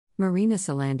Marina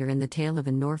Solander in The Tale of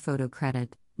a Noor. Photo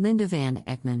credit, Linda van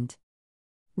Egmond.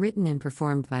 Written and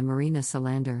performed by Marina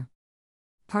Solander.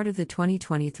 Part of the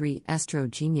 2023 Estro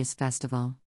Genius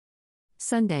Festival.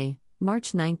 Sunday,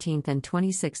 March 19th and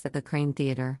 26th at the Crane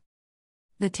Theatre.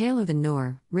 The Tale of a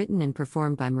Noor, written and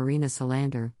performed by Marina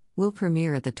Solander, will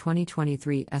premiere at the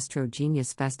 2023 Estro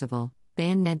Genius Festival,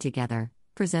 Band Ned Together,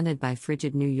 presented by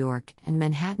Frigid New York and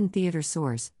Manhattan Theatre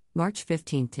Source, March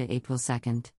 15th to April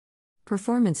 2nd.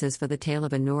 Performances for The Tale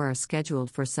of a Noor are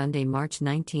scheduled for Sunday, March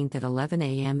 19th at 11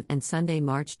 a.m. and Sunday,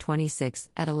 March 26th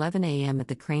at 11 a.m. at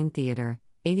the Crane Theatre,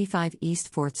 85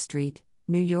 East 4th Street,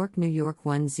 New York, New York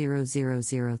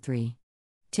 10003.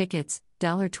 Tickets,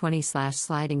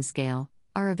 $20/sliding scale,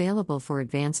 are available for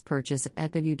advance purchase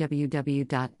at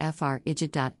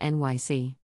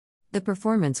www.frigid.nyc. The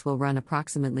performance will run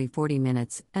approximately 40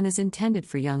 minutes and is intended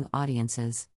for young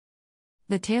audiences.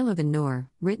 The Tale of a Noor,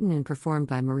 written and performed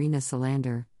by Marina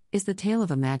Solander, is the tale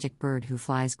of a magic bird who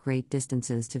flies great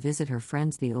distances to visit her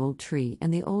friends the old tree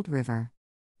and the old river.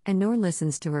 And Noor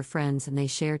listens to her friends and they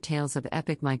share tales of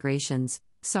epic migrations,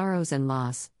 sorrows and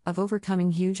loss, of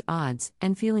overcoming huge odds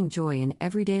and feeling joy in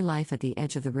everyday life at the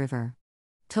edge of the river.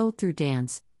 Told through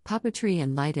dance, puppetry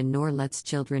and light, and Noor lets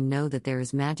children know that there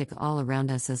is magic all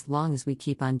around us as long as we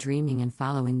keep on dreaming and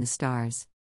following the stars.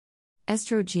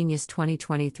 Estro Genius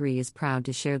 2023 is proud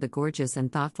to share the gorgeous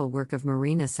and thoughtful work of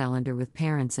Marina Solander with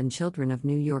parents and children of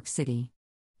New York City.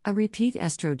 A repeat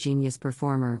Estro Genius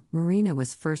performer, Marina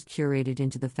was first curated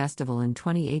into the festival in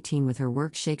 2018 with her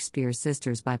work Shakespeare's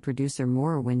Sisters by producer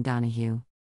Maura Wynne Donahue.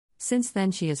 Since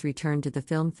then she has returned to the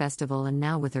film festival and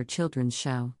now with her children's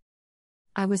show.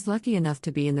 I was lucky enough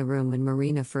to be in the room when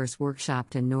Marina first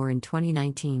workshopped in Noor in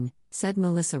 2019, said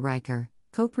Melissa Riker,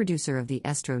 co-producer of the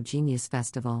Estro Genius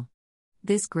Festival.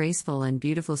 This graceful and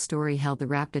beautiful story held the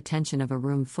rapt attention of a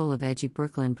room full of edgy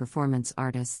Brooklyn performance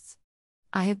artists.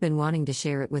 I have been wanting to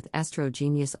share it with Estro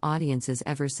Genius audiences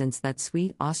ever since that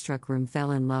sweet awestruck room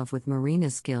fell in love with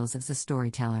Marina's skills as a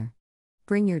storyteller.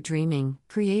 Bring your dreaming,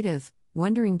 creative,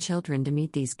 wondering children to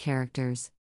meet these characters.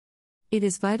 It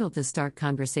is vital to start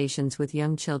conversations with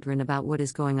young children about what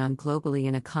is going on globally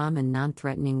in a calm and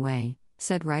non-threatening way,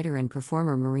 said writer and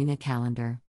performer Marina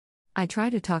Solander. I try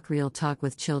to talk real talk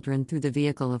with children through the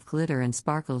vehicle of glitter and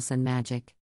sparkles and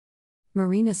magic.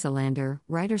 Marina Solander,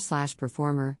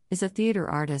 writer/performer, is a theater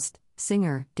artist,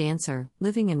 singer, dancer,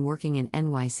 living and working in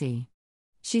NYC.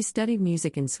 She studied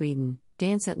music in Sweden,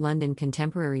 dance at London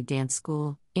Contemporary Dance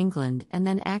School, England, and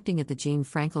then acting at the Jean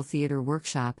Frankel Theatre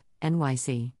Workshop,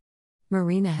 NYC.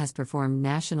 Marina has performed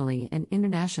nationally and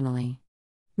internationally.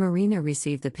 Marina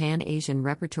received the Pan-Asian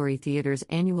Repertory Theater's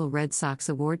annual Red Sox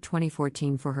Award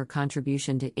 2014 for her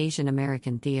contribution to Asian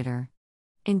American theater.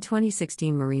 In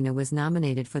 2016, Marina was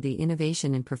nominated for the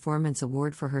Innovation in Performance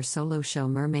Award for her solo show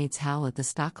Mermaid's Howl at the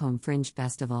Stockholm Fringe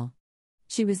Festival.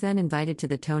 She was then invited to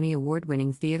the Tony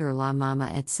Award-winning theater La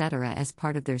Mama etc. as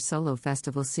part of their solo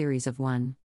festival series of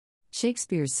one.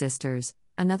 Shakespeare's Sisters,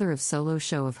 another solo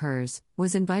show of hers,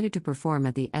 was invited to perform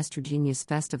at the Estro Genius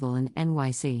Festival in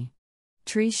NYC.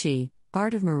 Trishi,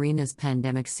 part of Marina's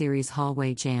pandemic series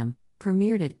Hallway Jam,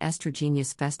 premiered at Estro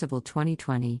Genius Festival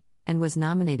 2020, and was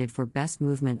nominated for Best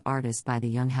Movement Artist by the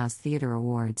Young House Theatre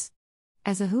Awards.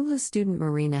 As a hula student,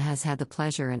 Marina has had the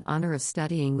pleasure and honor of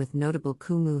studying with notable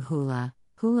Kumu hula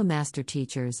master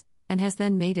teachers, and has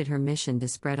then made it her mission to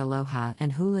spread aloha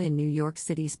and hula in New York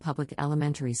City's public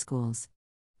elementary schools.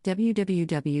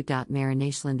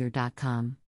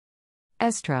 www.marinasolander.com.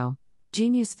 Estro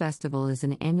Genius Festival is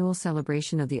an annual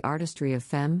celebration of the artistry of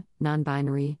femme,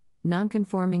 non-binary,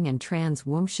 non-conforming and trans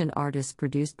women artists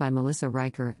produced by Melissa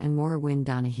Riker and Maura Wynne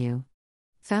Donahue.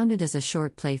 Founded as a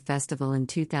short play festival in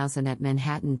 2000 at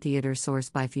Manhattan Theatre Source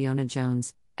by Fiona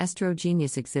Jones, Estro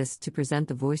Genius exists to present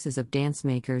the voices of dance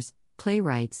makers,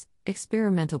 playwrights,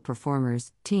 experimental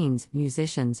performers, teens,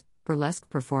 musicians, burlesque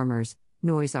performers,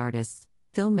 noise artists,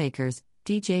 filmmakers,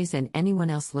 DJs and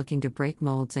anyone else looking to break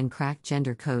molds and crack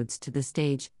gender codes to the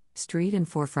stage, street and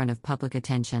forefront of public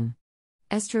attention.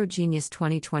 Estro Genius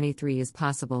 2023 is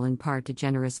possible in part to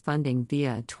generous funding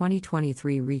via a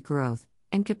 2023 Regrowth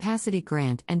and Capacity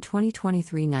Grant and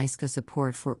 2023 NYSCA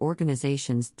support for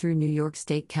organizations through New York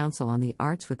State Council on the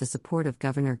Arts with the support of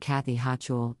Governor Kathy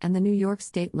Hochul and the New York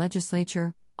State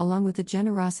Legislature, along with the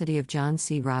generosity of John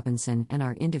C. Robinson and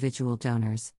our individual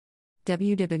donors.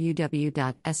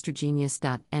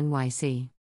 www.estrogenius.nyc.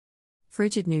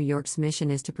 Frigid New York's mission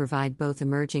is to provide both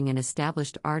emerging and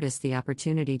established artists the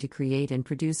opportunity to create and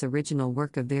produce original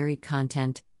work of varied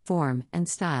content, form, and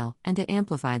style, and to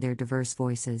amplify their diverse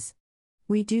voices.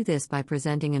 We do this by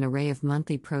presenting an array of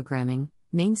monthly programming,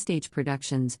 mainstage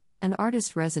productions, an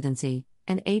artist residency,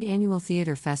 and 8 annual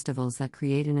theater festivals that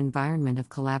create an environment of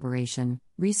collaboration,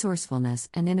 resourcefulness,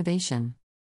 and innovation.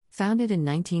 Founded in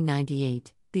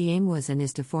 1998, the aim was and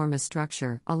is to form a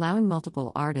structure allowing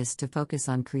multiple artists to focus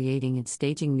on creating and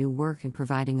staging new work and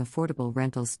providing affordable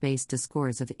rental space to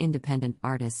scores of independent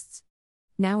artists.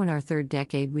 Now in our third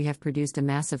decade, we have produced a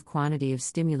massive quantity of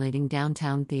stimulating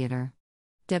downtown theater.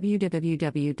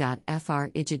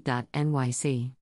 www.frigid.nyc